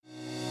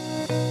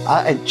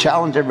I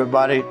challenge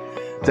everybody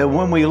that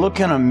when we look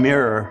in a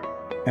mirror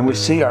and we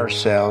see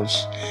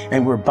ourselves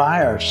and we're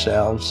by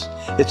ourselves,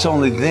 it's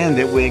only then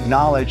that we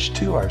acknowledge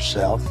to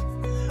ourselves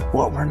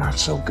what we're not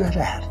so good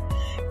at.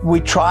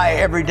 We try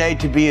every day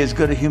to be as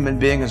good a human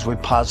being as we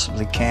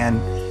possibly can,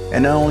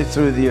 and only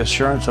through the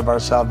assurance of our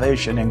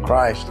salvation in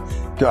Christ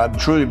do I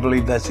truly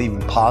believe that's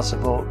even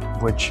possible,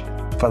 which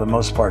for the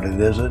most part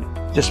it isn't,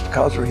 just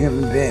because we're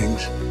human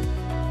beings.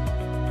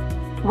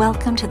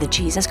 Welcome to the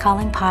Jesus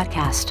Calling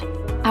Podcast.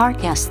 Our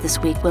guests this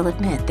week will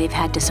admit they've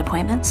had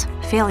disappointments,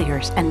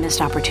 failures, and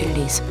missed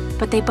opportunities,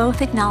 but they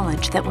both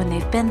acknowledge that when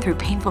they've been through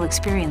painful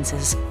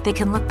experiences, they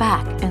can look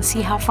back and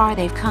see how far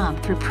they've come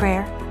through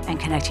prayer and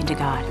connecting to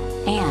God,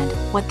 and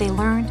what they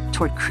learned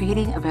toward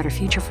creating a better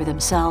future for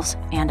themselves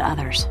and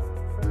others.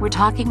 We're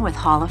talking with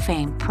Hall of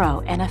Fame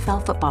pro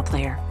NFL football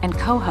player and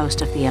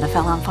co-host of the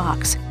NFL on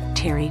Fox,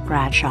 Terry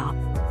Bradshaw,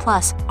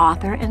 plus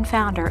author and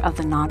founder of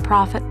the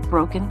nonprofit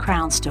Broken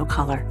Crowns Still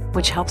Color,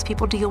 which helps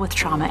people deal with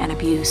trauma and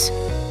abuse,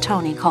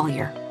 Toni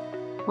Collier.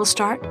 We'll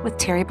start with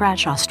Terry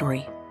Bradshaw's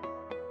story.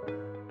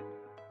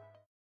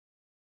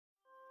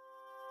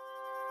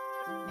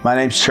 My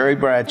name's Terry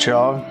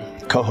Bradshaw,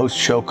 co-host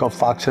show called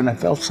Fox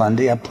NFL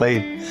Sunday. I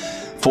played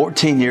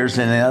 14 years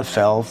in the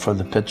NFL for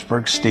the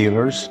Pittsburgh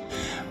Steelers.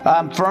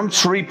 I'm from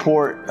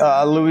Shreveport,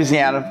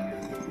 Louisiana,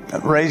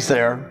 raised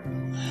there.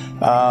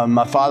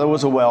 My father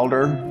was a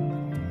welder.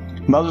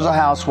 Mother's a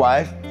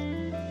housewife.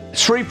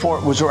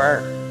 Shreveport was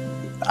where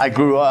I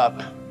grew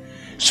up.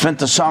 Spent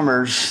the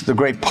summers, the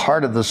great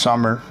part of the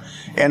summer,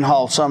 in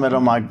Hall Summit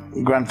on my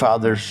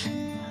grandfather's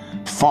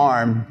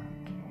farm.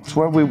 It's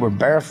where we were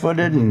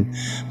barefooted and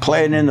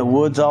playing in the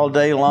woods all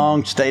day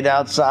long, stayed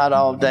outside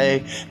all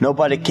day.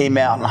 Nobody came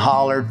out and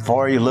hollered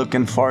for you,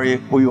 looking for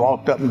you. We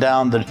walked up and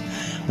down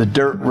the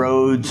dirt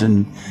roads,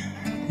 and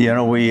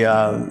we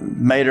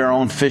made our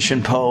own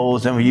fishing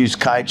poles, and we used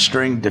kite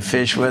string to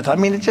fish with. I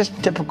mean, it's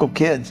just typical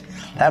kids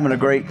having a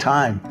great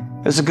time.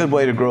 It's a good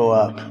way to grow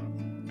up.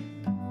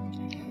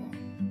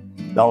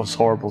 I was a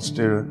horrible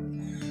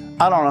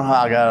student. I don't know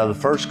how I got out of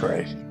the first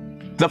grade.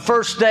 The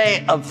first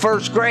day of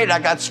first grade, I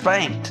got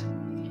spanked.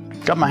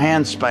 Got my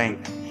hand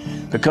spanked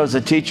because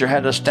the teacher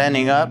had us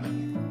standing up,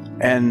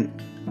 and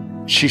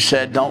she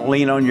said, "Don't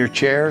lean on your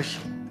chairs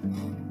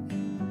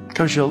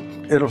because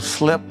it'll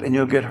slip and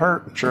you'll get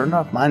hurt." Sure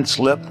enough, mine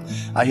slipped.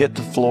 I hit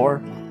the floor,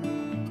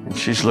 and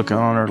she's looking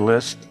on her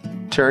list.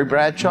 Terry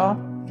Bradshaw.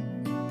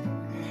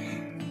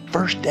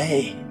 First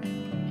day,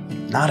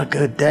 not a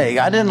good day.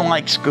 I didn't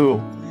like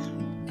school.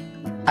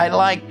 I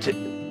liked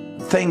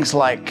things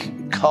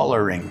like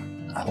coloring.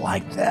 I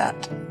liked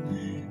that.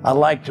 I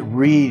liked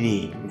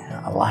reading.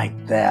 I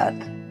liked that.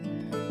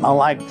 I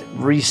liked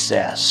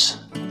recess.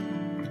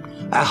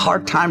 I had a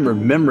hard time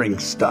remembering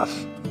stuff.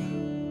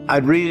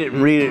 I'd read it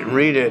and read it and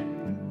read it,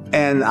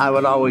 and I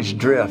would always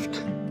drift,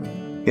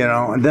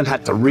 and then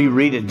have to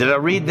reread it. Did I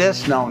read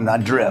this? No,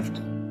 I'd drift.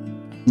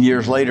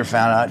 Years later,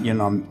 found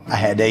out, I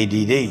had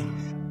ADD.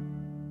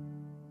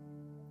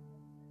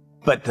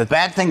 But the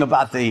bad thing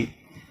about the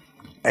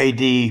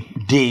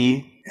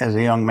ADD as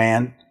a young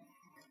man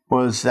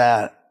was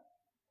that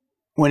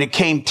when it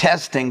came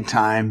testing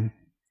time,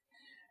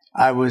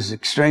 I was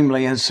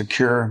extremely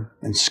insecure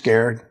and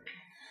scared,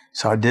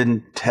 so I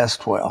didn't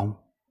test well.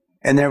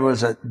 And there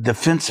was a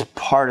defensive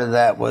part of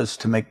that was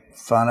to make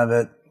fun of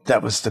it.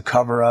 That was to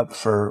cover up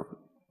for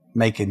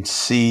making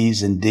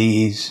C's and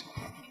D's.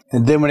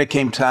 And then when it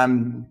came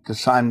time to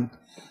sign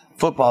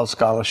football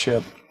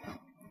scholarship,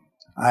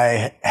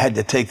 I had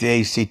to take the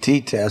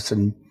ACT test,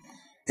 and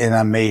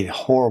I made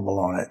horrible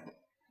on it.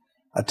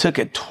 I took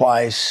it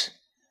twice,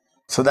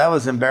 so that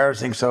was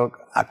embarrassing. So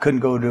I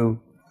couldn't go to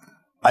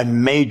a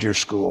major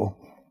school.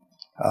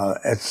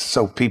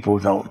 So people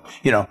don't,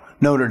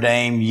 Notre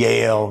Dame,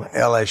 Yale,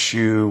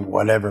 LSU,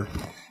 whatever.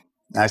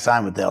 I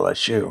signed with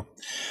LSU.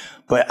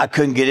 But I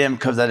couldn't get in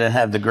because I didn't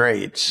have the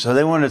grades. So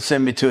they wanted to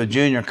send me to a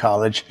junior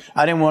college.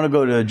 I didn't want to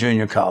go to a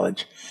junior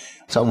college.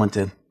 So I went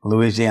to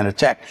Louisiana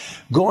Tech.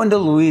 Going to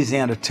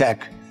Louisiana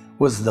Tech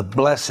was the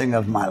blessing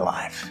of my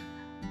life,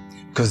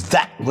 because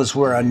that was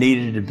where I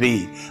needed to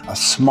be. A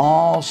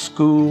small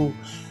school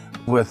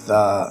with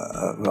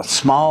a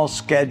small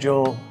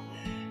schedule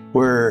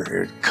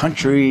where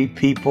country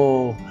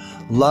people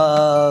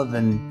love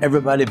and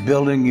everybody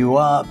building you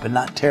up and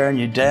not tearing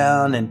you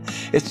down. And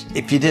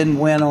if you didn't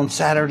win on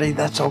Saturday,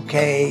 that's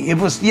okay. It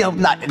was,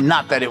 not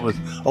that it was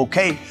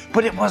okay,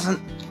 but it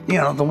wasn't,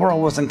 the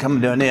world wasn't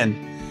coming to an end.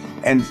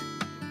 And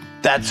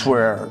that's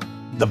where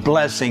the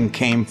blessing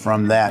came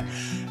from that.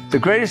 The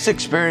greatest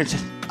experience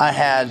I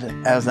had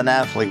as an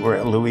athlete were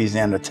at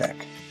Louisiana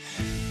Tech.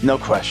 No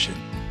question.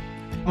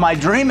 My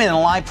dream in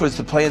life was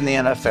to play in the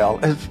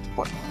NFL.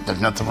 There's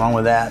nothing wrong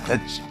with that.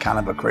 That's kind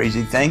of a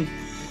crazy thing.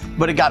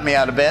 But it got me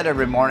out of bed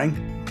every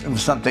morning. It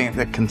was something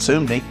that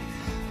consumed me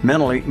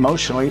mentally,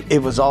 emotionally.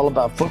 It was all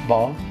about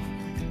football.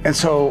 And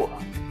so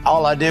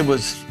all I did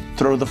was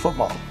throw the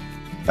football.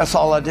 That's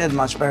all I did in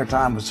my spare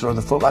time, was throw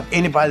the football.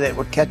 Anybody that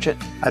would catch it,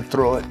 I'd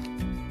throw it.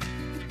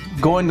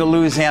 Going to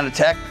Louisiana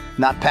Tech,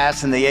 not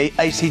passing the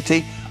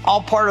ACT,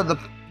 all part of the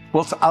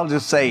Well, I'll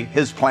just say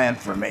his plan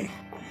for me.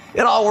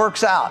 It all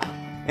works out.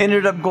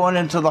 Ended up going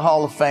into the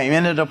Hall of Fame.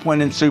 Ended up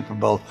winning Super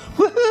Bowl.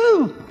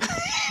 Woohoo!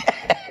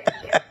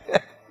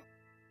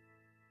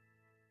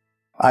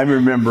 I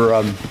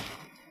remember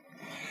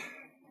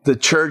the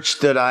church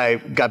that I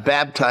got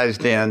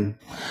baptized in.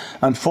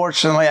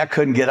 Unfortunately, I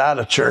couldn't get out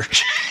of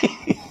church.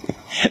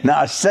 Now,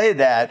 I say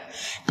that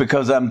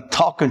because I'm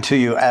talking to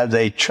you as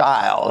a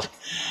child.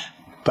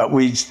 But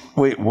we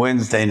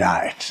Wednesday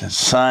night,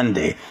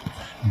 Sunday,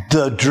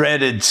 the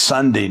dreaded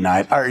Sunday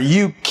night. Are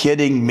you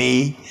kidding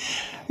me?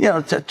 You know,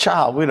 it's a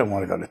child. We don't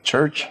want to go to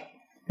church.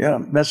 You know,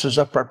 it messes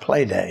up our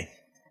play day.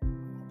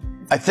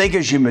 I think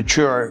as you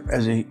mature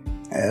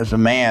as a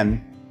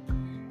man,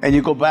 and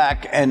you go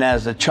back and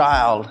as a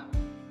child,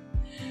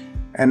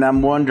 and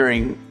I'm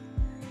wondering,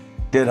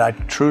 did I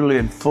truly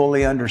and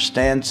fully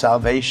understand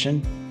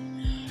salvation?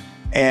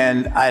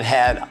 And I'd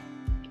had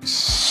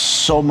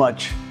so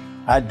much.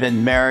 I'd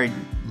been married,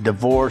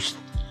 divorced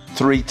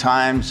 3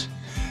 times.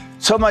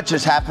 So much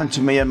has happened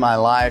to me in my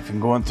life,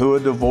 and going through a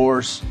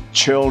divorce,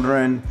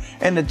 children,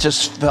 and it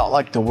just felt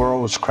like the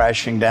world was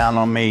crashing down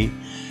on me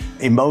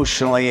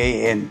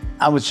emotionally, and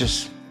I was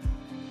just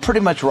pretty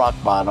much rock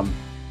bottom.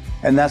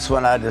 And that's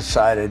when I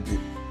decided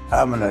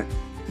I'm going to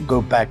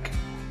go back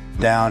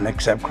down,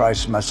 accept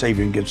Christ as my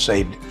Savior, and get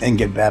saved and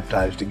get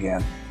baptized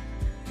again.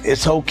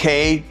 It's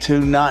okay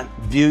to not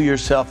view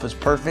yourself as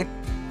perfect.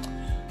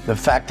 The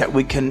fact that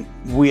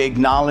we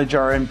acknowledge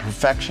our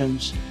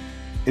imperfections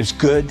is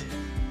good.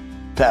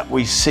 That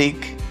we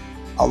seek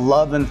a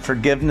love and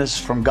forgiveness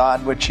from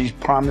God, which He's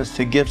promised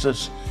He gives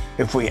us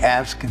if we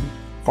ask Him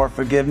for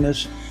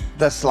forgiveness.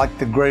 That's like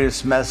the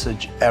greatest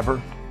message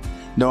ever,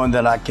 knowing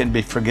that I can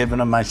be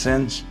forgiven of my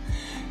sins.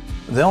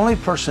 The only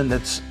person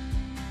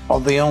or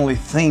the only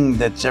thing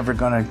that's ever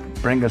going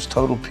to bring us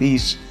total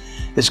peace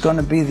is going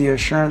to be the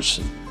assurance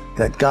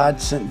that God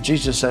sent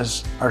Jesus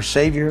as our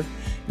Savior.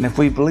 And if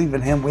we believe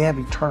in Him, we have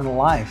eternal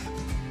life.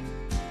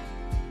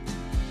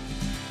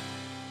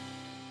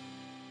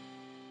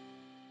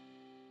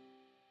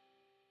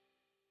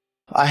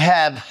 I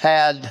have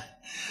had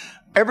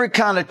every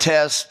kind of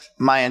test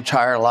my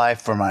entire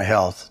life for my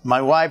health.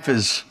 My wife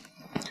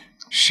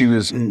she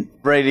was in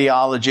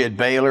radiology at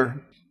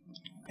Baylor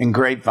in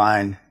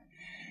Grapevine.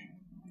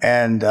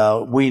 And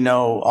we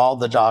know all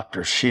the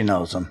doctors. She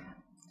knows them.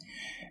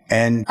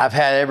 And I've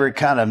had every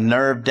kind of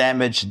nerve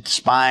damage,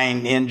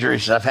 spine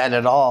injuries. I've had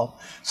it all.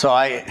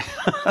 So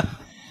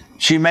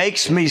she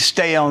makes me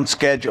stay on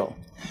schedule.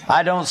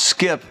 I don't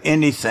skip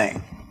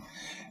anything.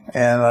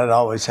 And I'd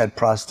always had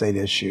prostate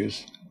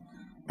issues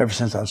ever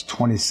since I was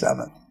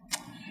 27,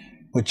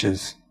 which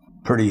is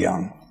pretty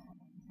young.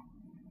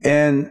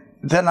 And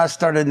then I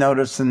started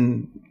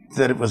noticing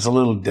that it was a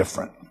little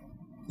different.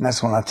 And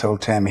that's when I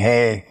told Tammy,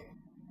 hey,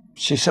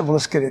 she said, well,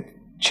 let's get it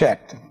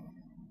checked.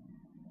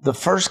 The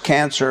first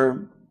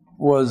cancer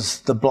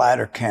was the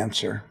bladder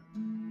cancer.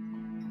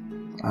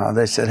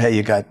 They said, hey,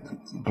 you got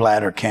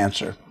bladder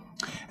cancer,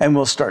 and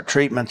we'll start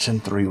treatments in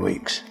 3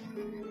 weeks.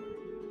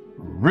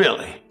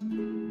 Really?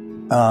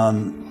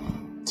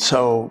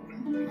 So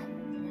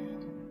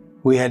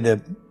we had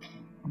to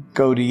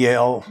go to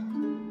Yale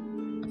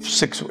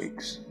 6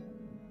 weeks,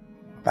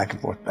 back and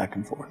forth, back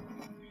and forth.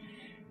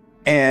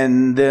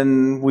 And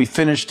then we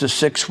finished a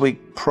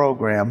 6-week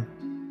program,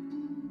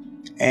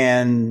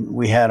 and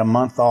we had a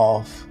month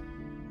off.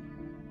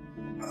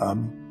 I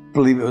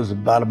believe it was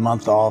about a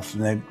month off,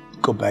 and they'd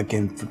go back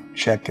in for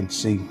check and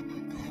see.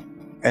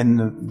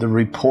 And the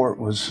report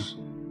was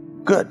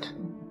good.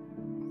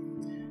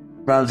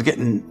 I was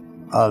getting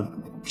a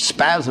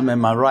spasm in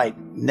my right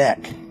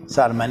neck,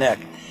 side of my neck,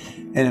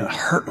 and it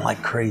hurt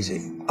like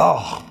crazy.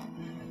 Oh,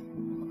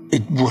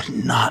 it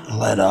would not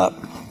let up.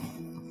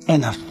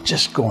 And I was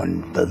just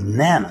going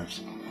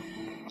bananas.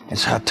 And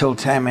so I told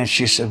Tammy, and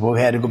she said, well, we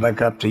had to go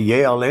back up to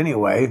Yale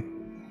anyway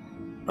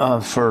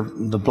for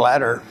the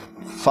bladder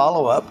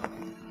follow-up.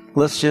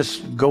 Let's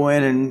just go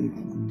in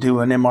and do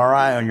an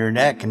MRI on your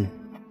neck, and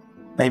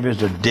maybe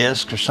it's a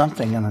disc or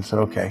something. And I said,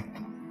 okay.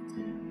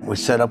 We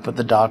set up with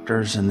the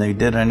doctors, and they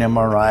did an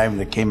MRI, and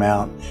they came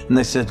out, and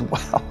they said,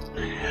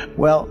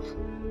 well,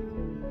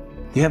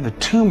 you have a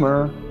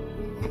tumor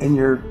in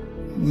your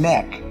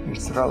neck, your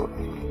throat.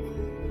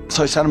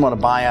 So I sent them on a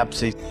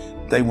biopsy.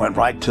 They went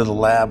right to the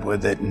lab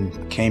with it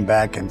and came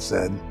back and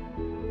said,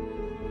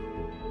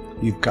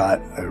 you've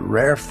got a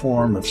rare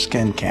form of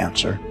skin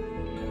cancer.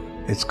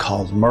 It's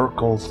called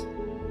Merkel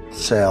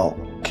cell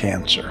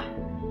cancer.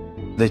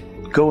 They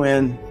go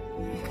in,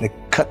 they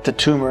cut the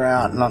tumor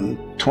out, and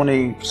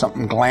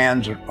 20-something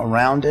glands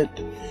around it,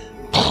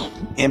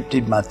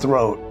 emptied my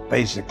throat,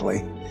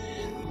 basically,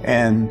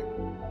 and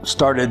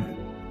started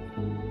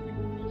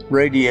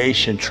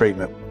radiation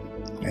treatment.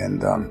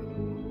 And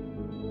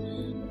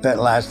that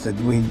lasted,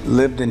 we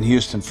lived in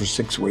Houston for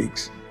 6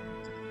 weeks.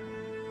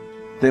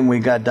 Then we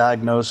got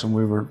diagnosed,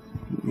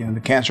 and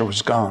the cancer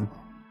was gone.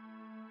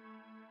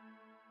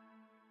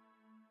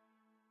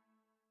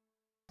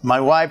 My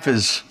wife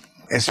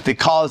it's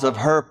because of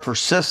her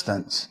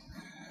persistence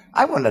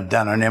I wouldn't have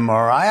done an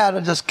MRI. I'd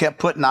have just kept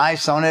putting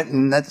ice on it,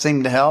 and that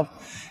seemed to help.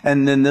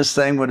 And then this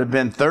thing would have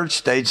been third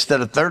stage.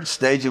 Instead of third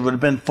stage, it would have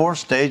been fourth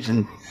stage,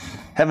 and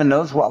heaven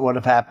knows what would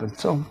have happened.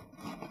 So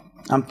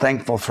I'm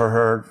thankful for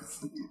her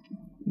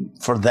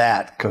for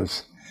that,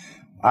 because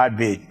I'd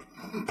be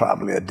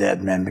probably a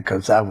dead man,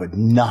 because I would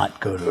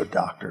not go to a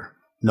doctor.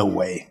 No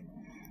way.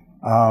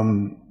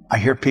 I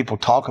hear people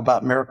talk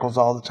about miracles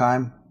all the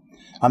time.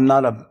 I'm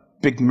not a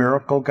big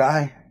miracle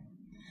guy,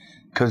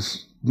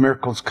 because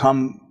miracles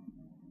come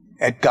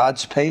at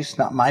God's pace,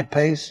 not my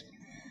pace.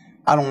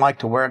 I don't like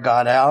to wear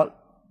God out.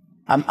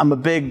 I'm a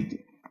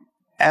big,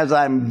 as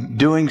I'm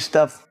doing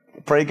stuff,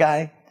 pray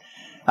guy.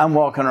 I'm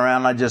walking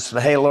around, I just say,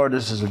 hey, Lord,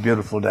 this is a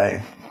beautiful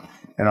day,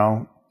 you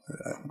know.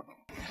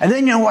 And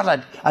then you know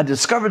what I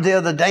discovered the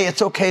other day?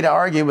 It's okay to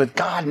argue with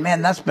God.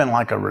 Man, that's been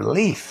like a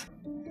relief.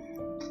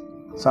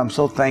 So I'm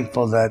so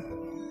thankful that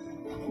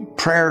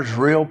prayer's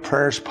real,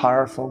 prayer's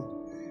powerful.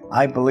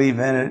 I believe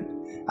in it.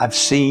 I've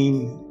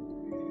seen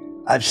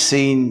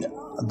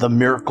the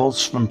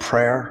miracles from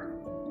prayer.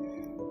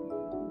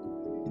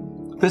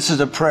 This is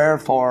a prayer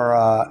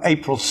for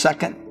April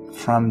 2nd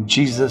from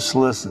Jesus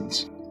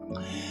Listens.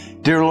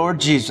 Dear Lord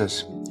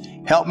Jesus,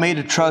 help me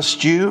to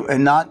trust you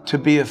and not to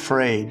be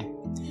afraid.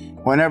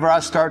 Whenever I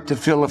start to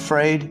feel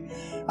afraid,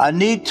 I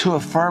need to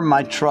affirm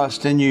my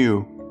trust in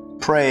you,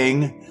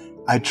 praying,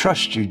 I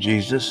trust you,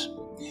 Jesus.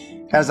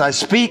 As I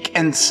speak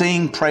and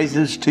sing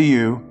praises to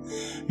you,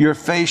 your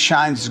face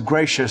shines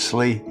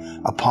graciously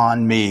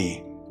upon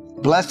me,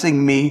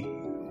 blessing me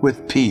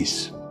with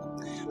peace.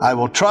 I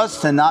will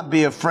trust and not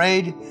be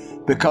afraid,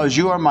 because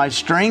you are my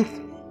strength,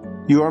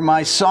 you are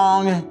my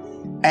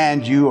song,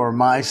 and you are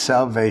my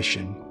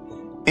salvation.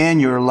 In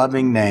your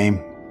loving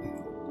name,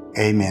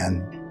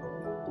 amen.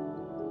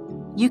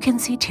 You can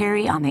see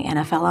Terry on the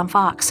NFL on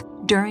Fox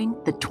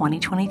during the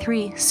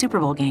 2023 Super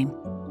Bowl game.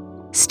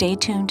 Stay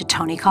tuned to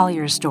Toni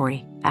Collier's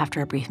story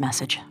after a brief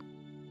message.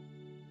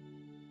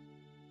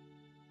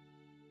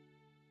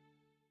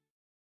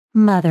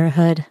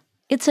 Motherhood.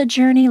 It's a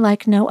journey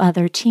like no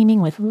other,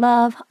 teeming with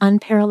love,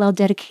 unparalleled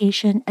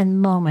dedication,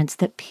 and moments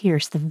that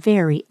pierce the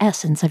very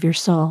essence of your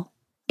soul.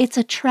 It's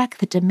a trek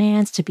that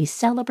demands to be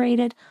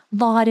celebrated,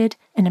 lauded,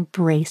 and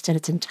embraced in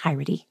its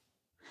entirety.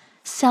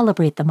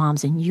 Celebrate the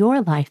moms in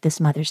your life this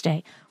Mother's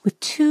Day with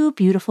 2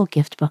 beautiful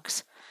gift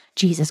books,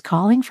 Jesus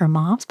Calling for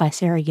Moms by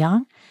Sarah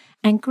Young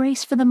and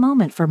Grace for the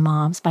Moment for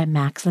Moms by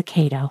Max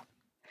Lucado.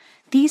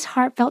 These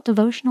heartfelt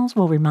devotionals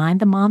will remind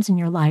the moms in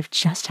your life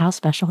just how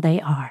special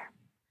they are.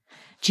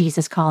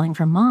 Jesus Calling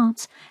for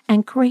Moms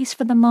and Grace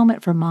for the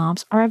Moment for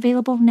Moms are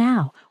available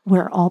now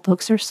where all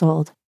books are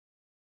sold.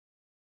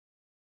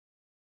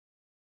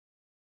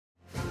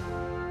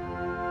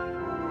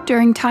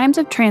 During times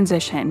of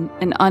transition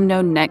and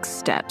unknown next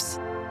steps,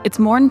 it's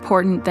more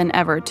important than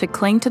ever to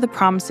cling to the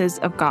promises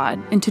of God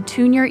and to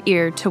tune your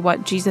ear to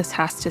what Jesus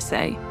has to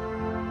say.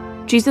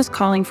 Jesus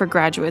Calling for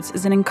Graduates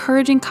is an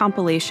encouraging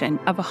compilation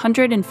of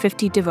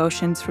 150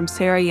 devotions from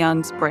Sarah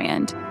Young's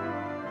brand.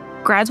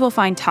 Grads will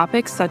find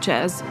topics such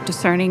as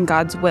discerning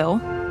God's will,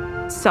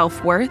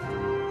 self-worth,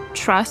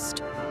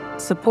 trust,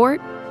 support,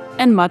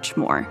 and much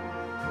more.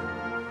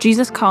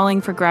 Jesus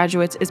Calling for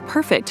Graduates is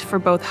perfect for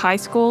both high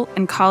school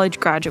and college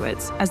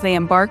graduates as they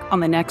embark on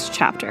the next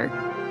chapter.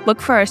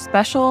 Look for a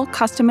special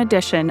custom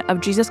edition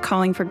of Jesus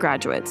Calling for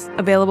Graduates,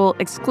 available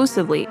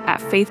exclusively at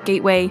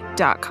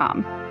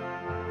faithgateway.com.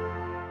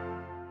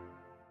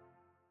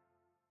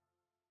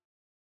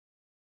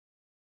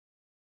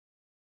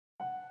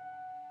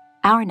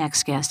 Our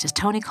next guest is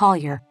Toni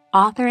Collier,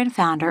 author and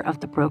founder of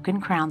the Broken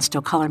Crown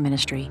Still Color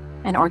Ministry,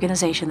 an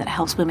organization that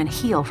helps women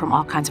heal from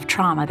all kinds of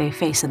trauma they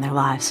face in their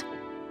lives.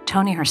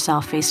 Toni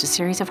herself faced a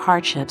series of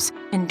hardships,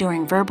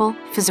 enduring verbal,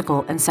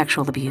 physical, and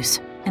sexual abuse,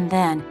 and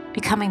then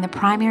becoming the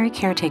primary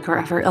caretaker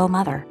of her ill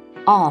mother,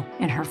 all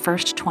in her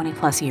first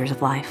 20-plus years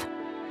of life.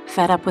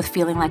 Fed up with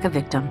feeling like a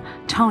victim,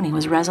 Toni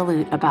was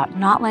resolute about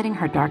not letting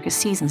her darkest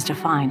seasons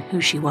define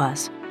who she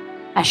was.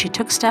 As she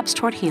took steps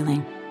toward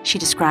healing, she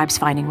describes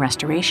finding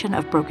restoration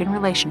of broken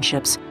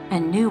relationships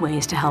and new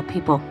ways to help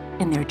people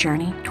in their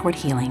journey toward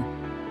healing.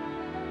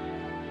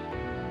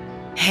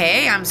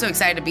 Hey, I'm so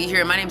excited to be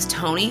here. My name's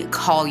Toni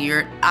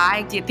Collier.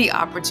 I get the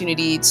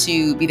opportunity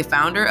to be the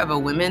founder of a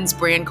women's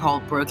brand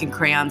called Broken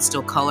Crayon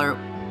Still Color.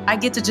 I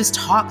get to just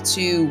talk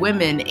to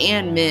women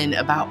and men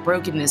about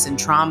brokenness and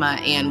trauma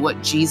and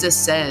what Jesus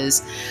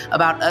says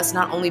about us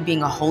not only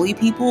being a holy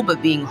people,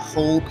 but being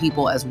whole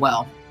people as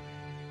well.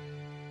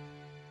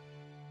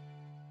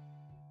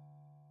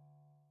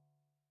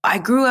 I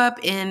grew up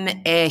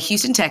in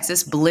Houston,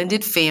 Texas,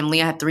 blended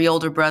family. I had 3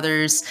 older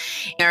brothers.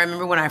 And I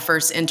remember when I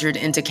first entered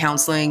into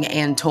counseling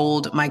and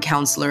told my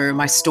counselor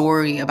my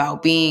story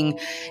about being,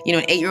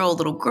 an 8-year-old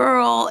little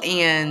girl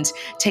and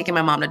taking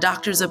my mom to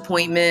doctor's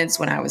appointments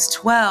when I was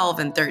 12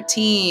 and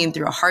 13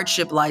 through a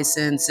hardship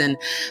license and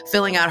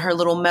filling out her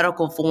little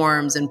medical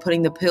forms and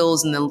putting the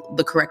pills in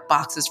the correct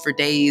boxes for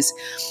days.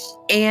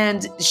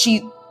 And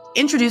she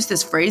introduced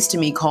this phrase to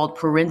me called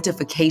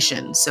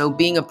parentification. So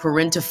being a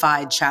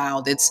parentified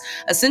child, it's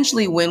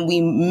essentially when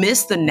we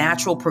miss the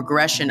natural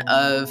progression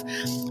of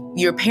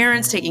your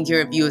parents taking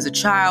care of you as a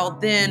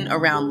child. Then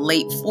around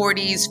late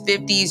 40s,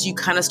 50s, you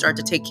kind of start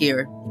to take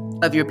care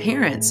of your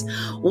parents.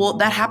 Well,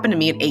 that happened to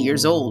me at 8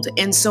 years old.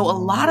 And so a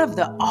lot of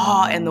the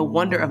awe and the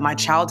wonder of my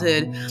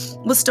childhood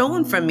was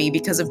stolen from me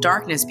because of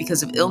darkness,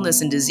 because of illness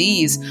and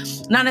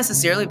disease, not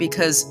necessarily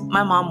because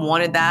my mom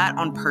wanted that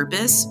on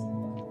purpose,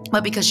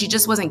 but because she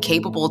just wasn't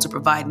capable to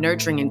provide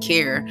nurturing and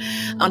care.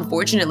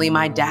 Unfortunately,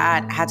 my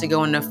dad had to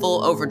go into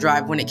full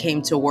overdrive when it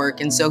came to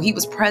work. And so he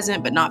was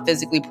present, but not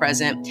physically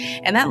present.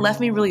 And that left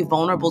me really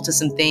vulnerable to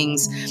some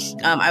things.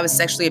 I was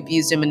sexually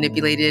abused and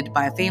manipulated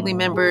by family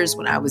members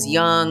when I was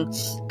young.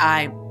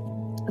 I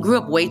grew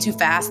up way too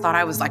fast, thought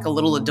I was like a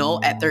little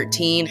adult at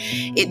 13.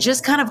 It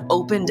just kind of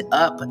opened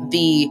up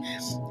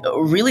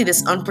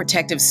this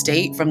unprotected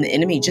state from the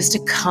enemy just to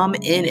come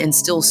in and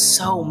steal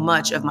so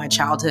much of my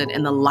childhood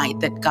and the light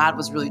that God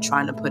was really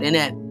trying to put in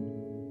it.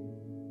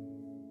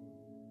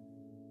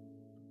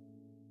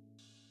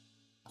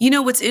 You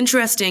know, what's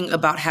interesting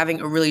about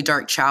having a really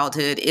dark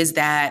childhood is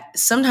that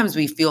sometimes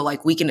we feel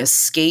like we can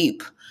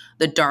escape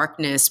the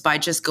darkness by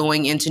just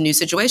going into new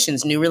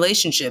situations, new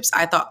relationships.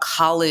 I thought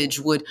college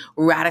would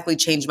radically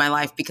change my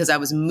life because I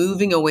was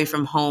moving away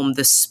from home,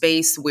 the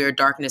space where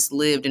darkness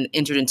lived and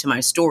entered into my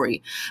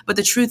story. But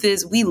the truth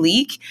is we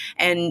leak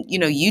and,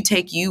 you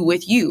take you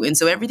with you. And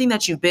so everything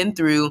that you've been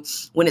through,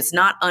 when it's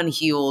not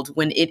unhealed,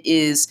 when it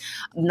is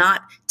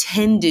not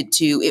tended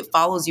to, it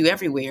follows you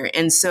everywhere.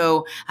 And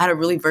so I had a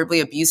really verbally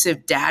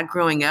abusive dad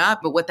growing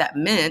up. But what that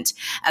meant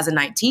as a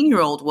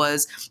 19-year-old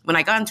was when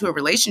I got into a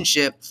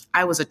relationship,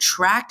 I was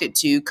attracted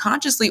to,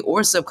 consciously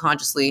or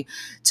subconsciously,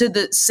 to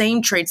the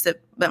same traits that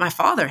my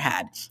father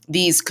had.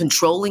 These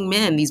controlling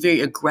men, these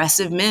very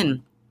aggressive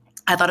men.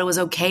 I thought it was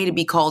okay to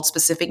be called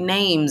specific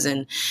names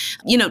and,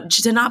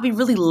 to not be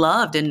really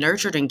loved and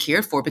nurtured and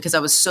cared for because I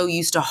was so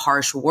used to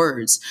harsh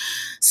words.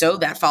 So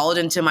that followed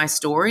into my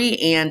story,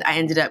 and I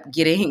ended up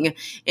getting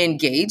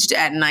engaged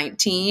at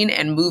 19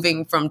 and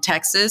moving from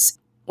Texas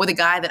with a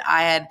guy that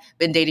I had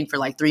been dating for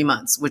like 3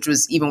 months, which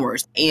was even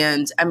worse.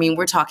 And I mean,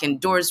 we're talking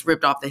doors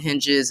ripped off the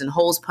hinges and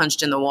holes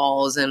punched in the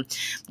walls and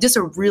just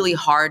a really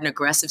hard and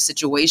aggressive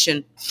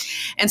situation.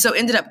 And so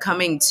ended up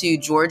coming to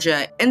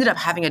Georgia, ended up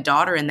having a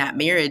daughter in that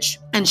marriage.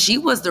 And she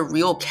was the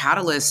real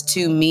catalyst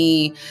to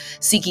me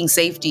seeking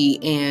safety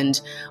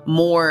and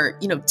more,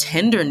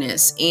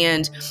 tenderness.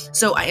 And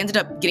so I ended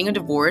up getting a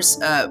divorce.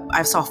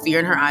 I saw fear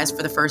in her eyes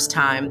for the first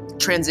time,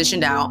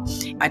 transitioned out.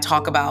 I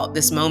talk about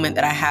this moment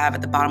that I have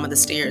at the bottom of the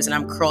stairs, and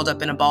I'm curled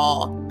up in a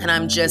ball and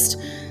I'm just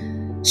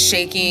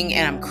shaking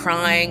and I'm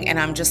crying and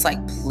I'm just like,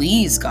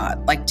 please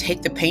God, like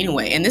take the pain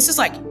away. And this is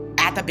like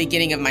at the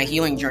beginning of my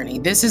healing journey.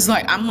 This is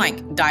like, I'm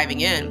like diving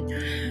in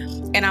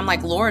and I'm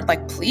like, Lord,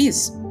 like,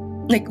 please,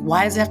 like,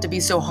 why does it have to be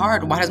so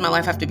hard? Why does my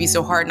life have to be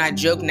so hard? And I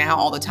joke now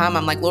all the time.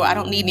 I'm like, Lord, I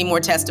don't need any more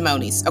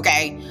testimonies.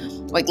 Okay.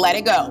 Like, let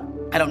it go.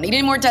 I don't need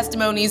any more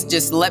testimonies.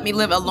 Just let me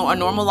live a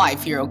normal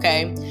life here.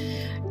 Okay.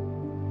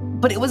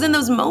 But it was in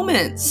those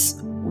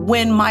moments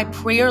when my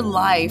prayer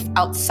life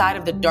outside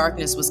of the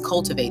darkness was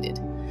cultivated.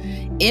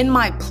 In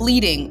my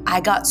pleading, I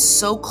got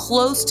so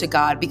close to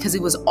God because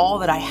it was all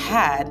that I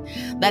had,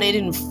 that it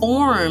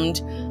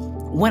informed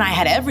when I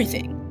had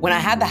everything. When I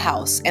had the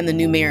house and the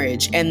new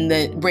marriage and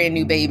the brand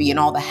new baby and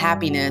all the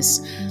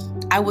happiness,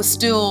 I was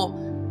still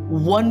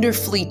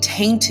wonderfully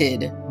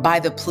tainted by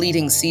the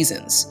pleading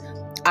seasons.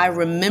 I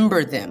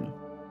remember them.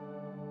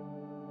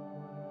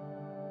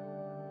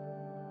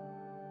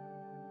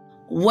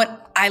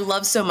 What I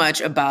love so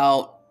much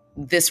about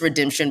this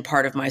redemption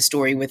part of my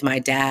story with my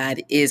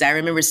dad is I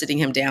remember sitting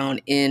him down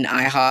in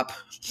IHOP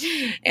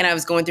and I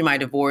was going through my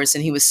divorce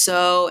and he was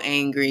so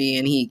angry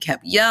and he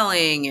kept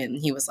yelling and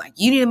he was like,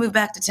 you need to move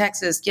back to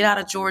Texas, get out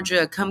of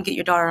Georgia, come get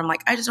your daughter. I'm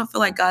like, I just don't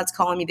feel like God's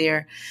calling me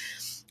there.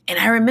 And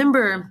I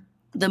remember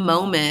the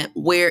moment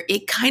where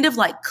it kind of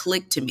like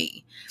clicked to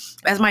me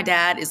as my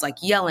dad is like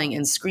yelling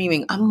and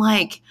screaming. I'm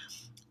like,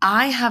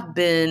 I have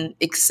been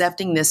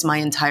accepting this my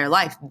entire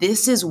life.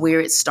 This is where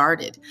it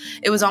started.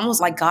 It was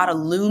almost like God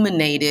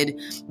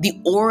illuminated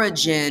the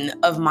origin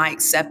of my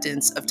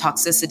acceptance of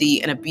toxicity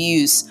and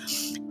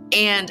abuse.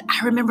 And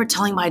I remember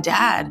telling my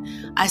dad,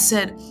 I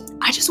said,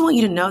 I just want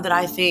you to know that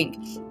I think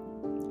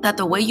that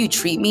the way you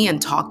treat me and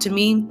talk to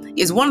me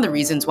is one of the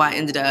reasons why I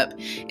ended up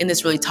in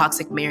this really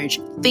toxic marriage,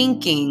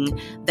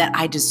 thinking that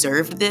I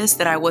deserved this,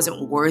 that I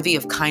wasn't worthy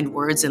of kind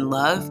words and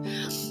love.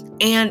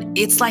 And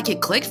it's like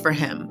it clicked for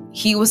him.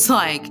 He was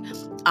like,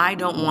 I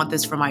don't want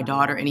this for my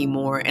daughter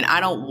anymore. And I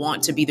don't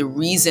want to be the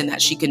reason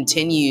that she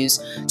continues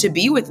to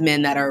be with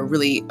men that are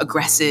really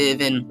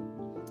aggressive and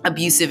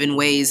abusive in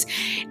ways.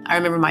 I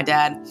remember my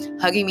dad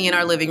hugging me in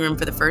our living room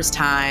for the first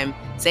time,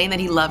 saying that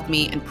he loved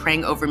me and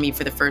praying over me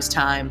for the first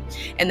time.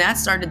 And that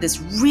started this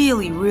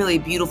really, really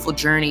beautiful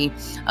journey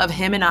of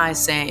him and I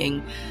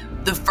saying,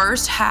 the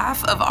first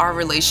half of our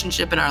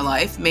relationship in our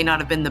life may not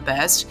have been the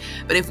best,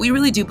 but if we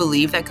really do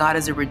believe that God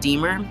is a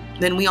redeemer,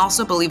 then we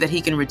also believe that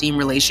he can redeem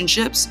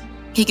relationships.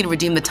 He can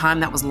redeem the time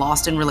that was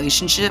lost in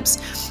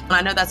relationships. And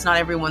I know that's not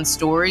everyone's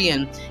story,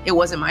 and it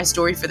wasn't my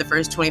story for the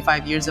first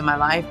 25 years of my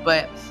life,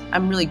 but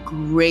I'm really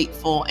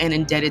grateful and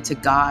indebted to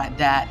God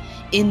that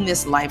in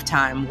this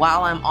lifetime,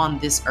 while I'm on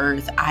this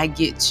earth, I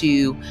get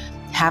to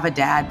have a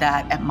dad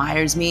that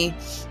admires me,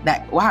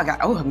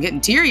 I'm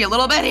getting teary a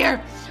little bit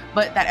here,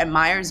 but that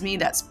admires me,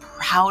 that's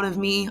proud of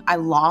me. I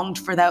longed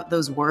for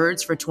those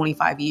words for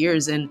 25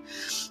 years, and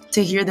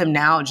to hear them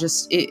now,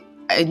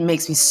 it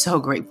makes me so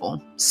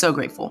grateful, so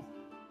grateful.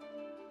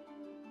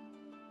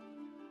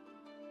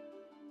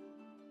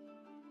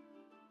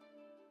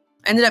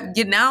 Ended up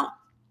getting out,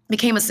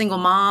 became a single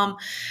mom.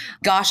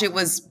 Gosh, it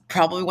was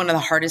probably one of the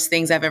hardest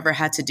things I've ever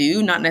had to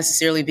do, not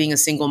necessarily being a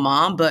single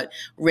mom, but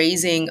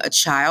raising a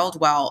child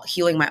while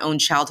healing my own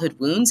childhood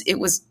wounds. It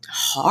was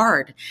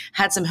hard.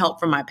 Had some help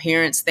from my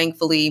parents,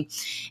 thankfully,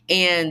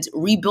 and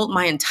rebuilt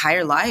my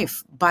entire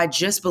life by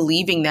just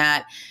believing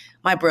that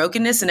my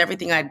brokenness and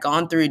everything I'd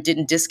gone through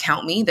didn't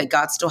discount me, that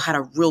God still had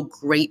a real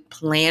great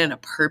plan and a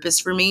purpose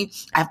for me.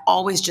 I've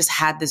always just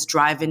had this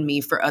drive in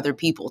me for other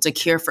people, to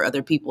care for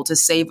other people, to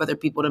save other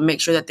people, to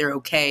make sure that they're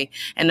okay,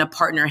 and to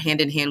partner hand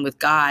in hand with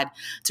God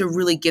to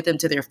really get them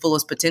to their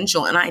fullest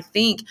potential. And I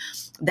think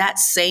that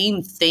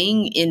same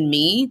thing in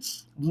me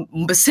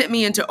sent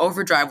me into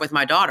overdrive with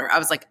my daughter. I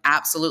was like,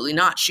 absolutely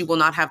not. She will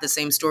not have the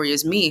same story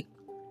as me.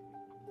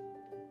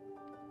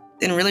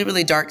 In really,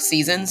 really dark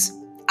seasons,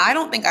 I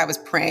don't think I was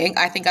praying.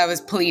 I think I was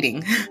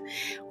pleading,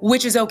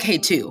 which is okay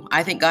too.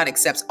 I think God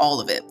accepts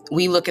all of it.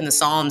 We look in the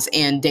Psalms,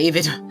 and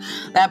David,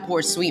 that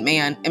poor sweet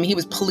man, I mean, he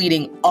was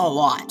pleading a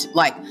lot.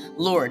 Like,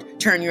 Lord,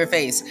 turn your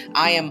face.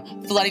 I am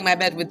flooding my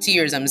bed with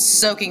tears. I'm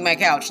soaking my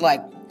couch.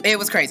 Like, it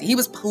was crazy. He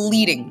was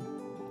pleading.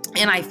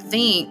 And I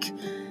think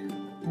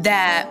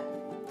that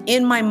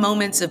in my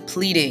moments of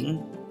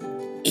pleading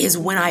is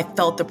when I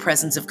felt the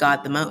presence of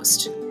God the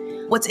most.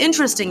 What's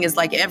interesting is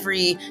like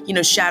every,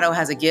 shadow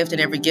has a gift, and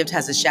every gift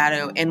has a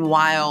shadow. And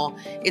while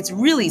it's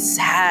really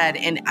sad,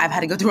 and I've had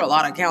to go through a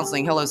lot of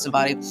counseling, hello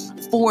somebody,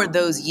 for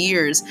those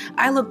years,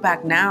 I look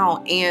back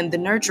now, and the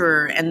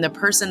nurturer and the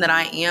person that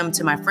I am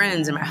to my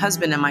friends and my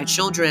husband and my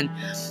children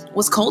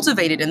was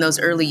cultivated in those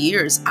early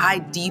years. I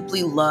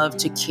deeply love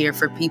to care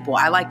for people.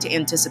 I like to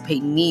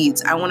anticipate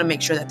needs. I want to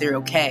make sure that they're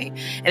okay.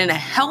 And in a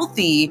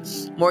healthy,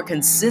 more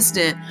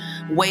consistent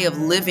way of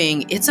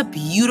living, it's a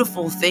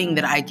beautiful thing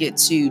that I get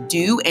to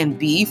do and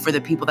be for the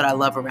people that I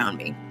love around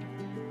me.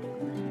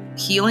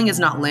 Healing is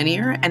not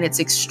linear, and it's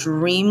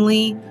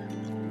extremely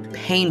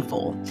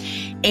painful.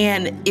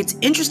 And it's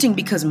interesting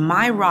because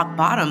my rock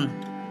bottom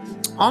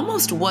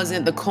almost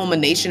wasn't the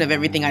culmination of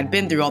everything I'd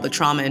been through, all the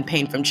trauma and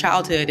pain from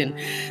childhood and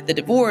the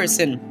divorce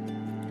and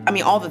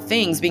all the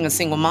things, being a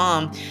single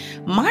mom.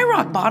 My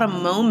rock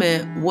bottom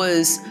moment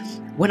was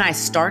when I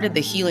started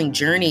the healing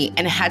journey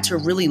and had to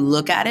really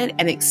look at it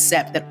and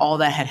accept that all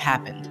that had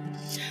happened,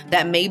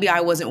 that maybe I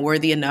wasn't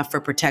worthy enough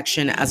for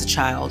protection as a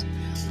child,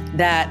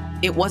 that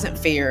it wasn't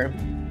fair,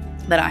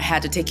 that I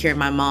had to take care of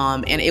my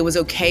mom. And it was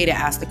okay to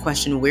ask the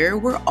question, where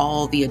were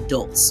all the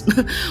adults?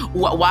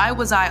 Why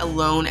was I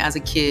alone as a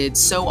kid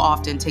so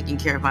often taking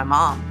care of my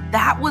mom?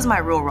 That was my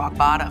real rock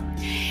bottom.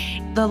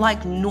 The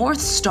North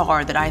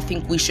Star that I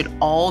think we should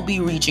all be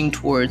reaching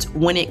towards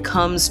when it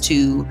comes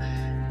to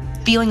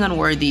feeling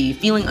unworthy,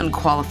 feeling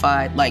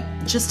unqualified,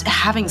 just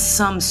having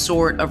some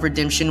sort of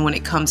redemption when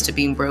it comes to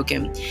being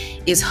broken,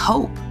 is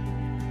hope.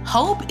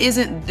 Hope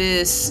isn't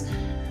this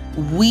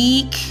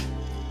weak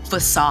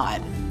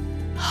facade.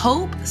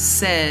 Hope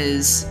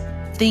says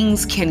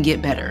things can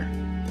get better.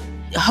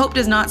 Hope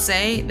does not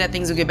say that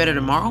things will get better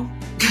tomorrow.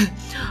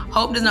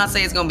 Hope does not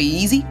say it's going to be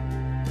easy.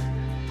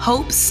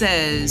 Hope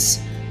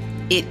says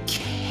it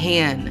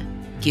can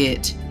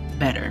get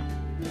better.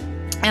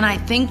 And I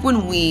think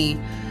when we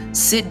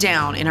sit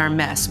down in our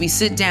mess, we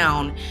sit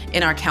down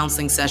in our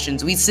counseling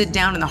sessions, we sit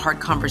down in the hard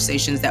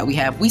conversations that we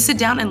have, we sit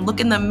down and look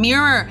in the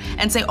mirror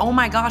and say, oh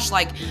my gosh,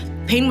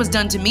 pain was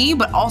done to me,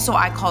 but also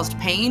I caused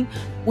pain.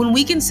 When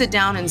we can sit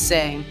down and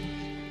say,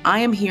 I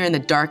am here in the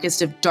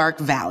darkest of dark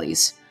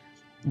valleys,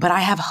 but I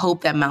have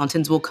hope that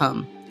mountains will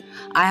come.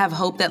 I have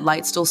hope that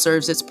light still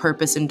serves its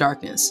purpose in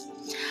darkness.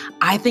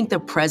 I think the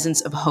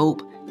presence of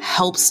hope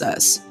helps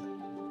us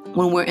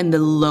when we're in the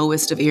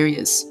lowest of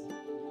areas.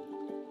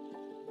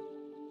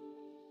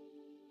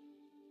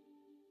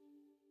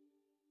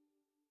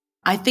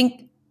 I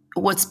think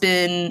what's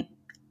been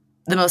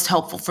the most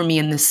helpful for me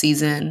in this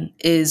season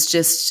is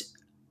just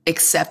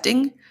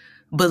accepting,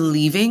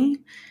 believing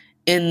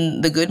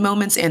in the good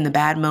moments and the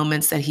bad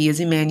moments that He is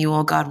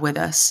Emmanuel, God with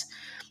us.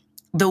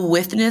 The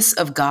witness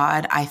of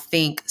God, I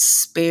think,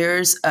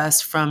 spares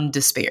us from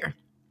despair.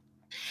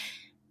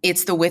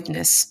 It's the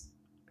witness.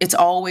 It's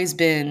always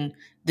been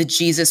the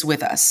Jesus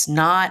with us,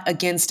 not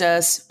against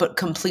us, but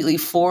completely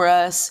for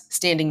us,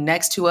 standing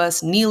next to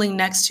us, kneeling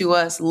next to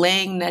us,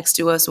 laying next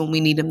to us when we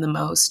need Him the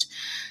most.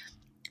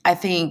 I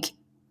think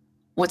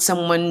what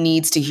someone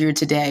needs to hear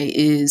today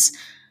is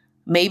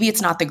maybe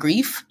it's not the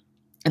grief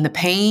and the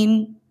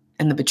pain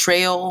and the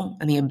betrayal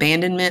and the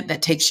abandonment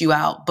that takes you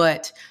out,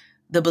 but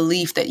the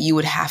belief that you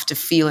would have to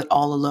feel it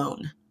all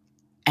alone.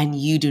 and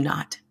you do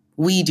not.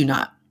 We do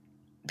not,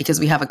 because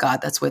we have a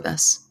God that's with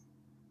us.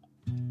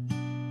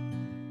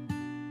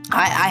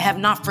 I have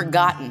not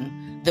forgotten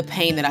the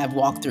pain that I've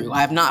walked through. I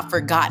have not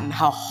forgotten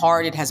how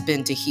hard it has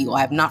been to heal.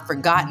 I have not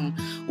forgotten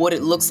what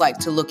it looks like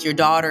to look your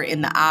daughter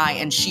in the eye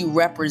and she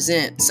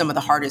represents some of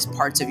the hardest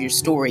parts of your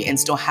story and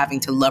still having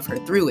to love her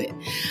through it.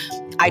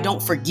 I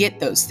don't forget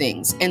those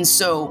things. And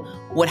so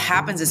what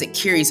happens is it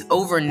carries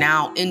over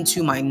now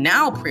into my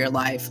now prayer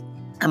life.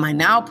 And my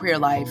now prayer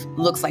life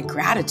looks like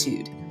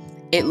gratitude.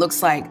 It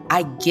looks like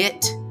I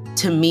get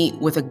to meet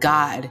with a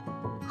God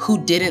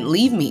who didn't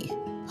leave me,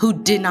 who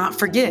did not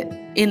forget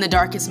in the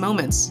darkest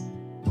moments.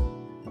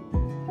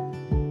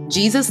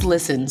 Jesus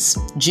listens,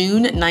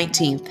 June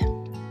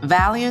 19th.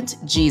 Valiant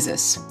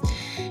Jesus,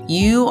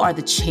 you are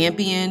the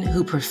champion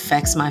who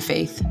perfects my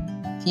faith.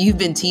 You've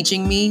been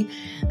teaching me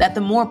that the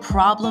more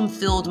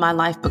problem-filled my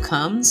life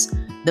becomes,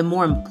 the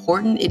more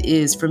important it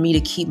is for me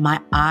to keep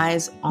my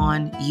eyes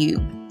on you.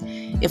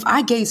 If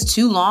I gaze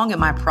too long at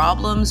my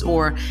problems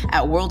or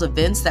at world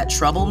events that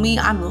trouble me,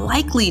 I'm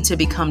likely to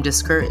become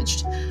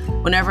discouraged.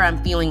 Whenever I'm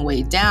feeling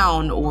weighed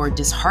down or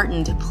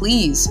disheartened,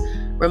 please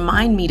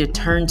remind me to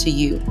turn to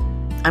you.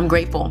 I'm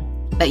grateful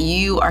that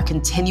you are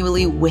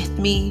continually with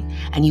me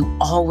and you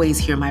always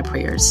hear my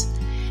prayers.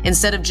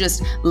 Instead of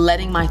just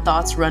letting my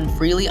thoughts run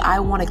freely, I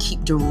want to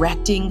keep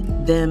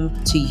directing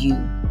them to you.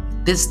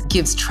 This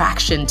gives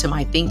traction to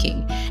my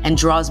thinking and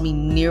draws me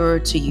nearer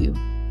to you.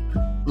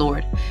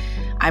 Lord,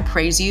 I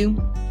praise you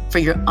for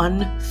your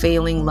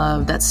unfailing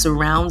love that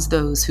surrounds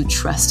those who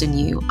trust in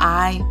you.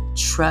 I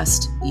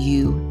trust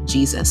you,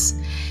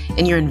 Jesus.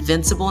 In your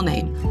invincible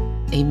name,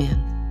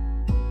 amen.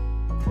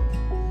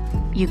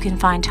 You can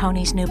find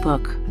Toni's new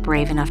book,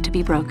 Brave Enough to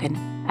Be Broken,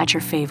 at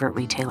your favorite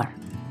retailer.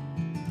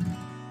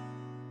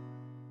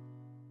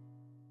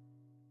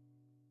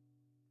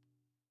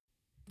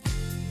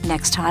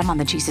 Next time on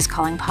the Jesus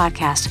Calling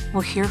podcast,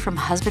 we'll hear from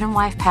husband and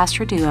wife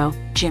pastor duo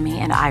Jimmy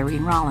and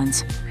Irene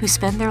Rollins, who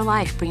spend their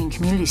life bringing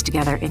communities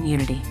together in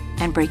unity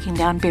and breaking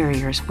down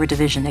barriers where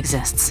division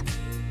exists.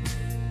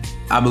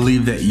 I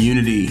believe that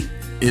unity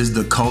is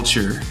the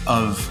culture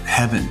of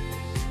heaven.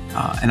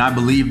 And I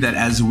believe that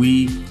as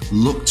we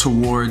look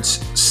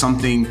towards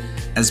something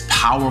as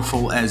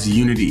powerful as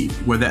unity,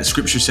 where that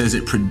scripture says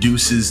it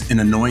produces an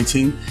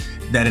anointing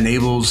that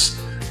enables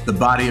the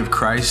body of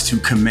Christ to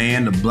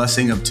command a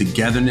blessing of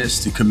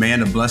togetherness, to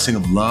command a blessing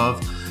of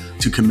love,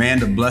 to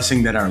command a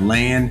blessing that our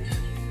land,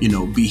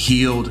 be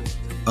healed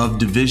of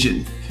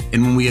division.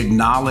 And when we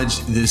acknowledge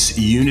this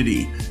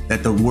unity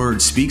that the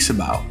word speaks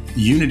about,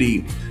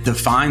 unity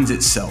defines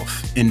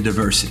itself in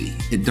diversity.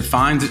 It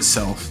defines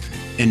itself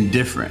in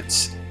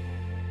difference.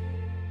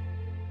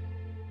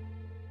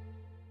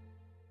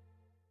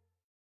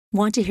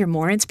 Want to hear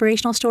more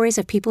inspirational stories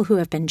of people who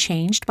have been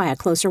changed by a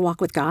closer walk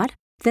with God?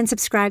 Then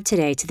subscribe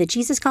today to the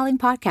Jesus Calling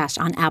podcast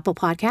on Apple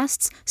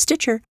Podcasts,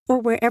 Stitcher, or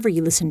wherever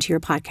you listen to your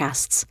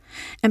podcasts.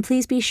 And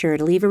please be sure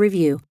to leave a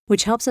review,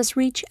 which helps us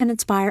reach and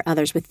inspire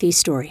others with these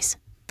stories.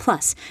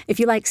 Plus, if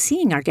you like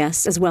seeing our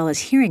guests as well as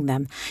hearing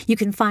them, you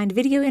can find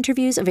video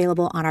interviews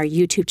available on our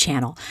YouTube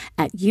channel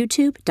at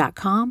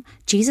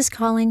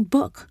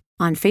youtube.com/JesusCallingBook,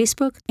 on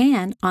Facebook,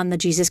 and on the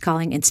Jesus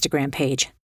Calling Instagram page.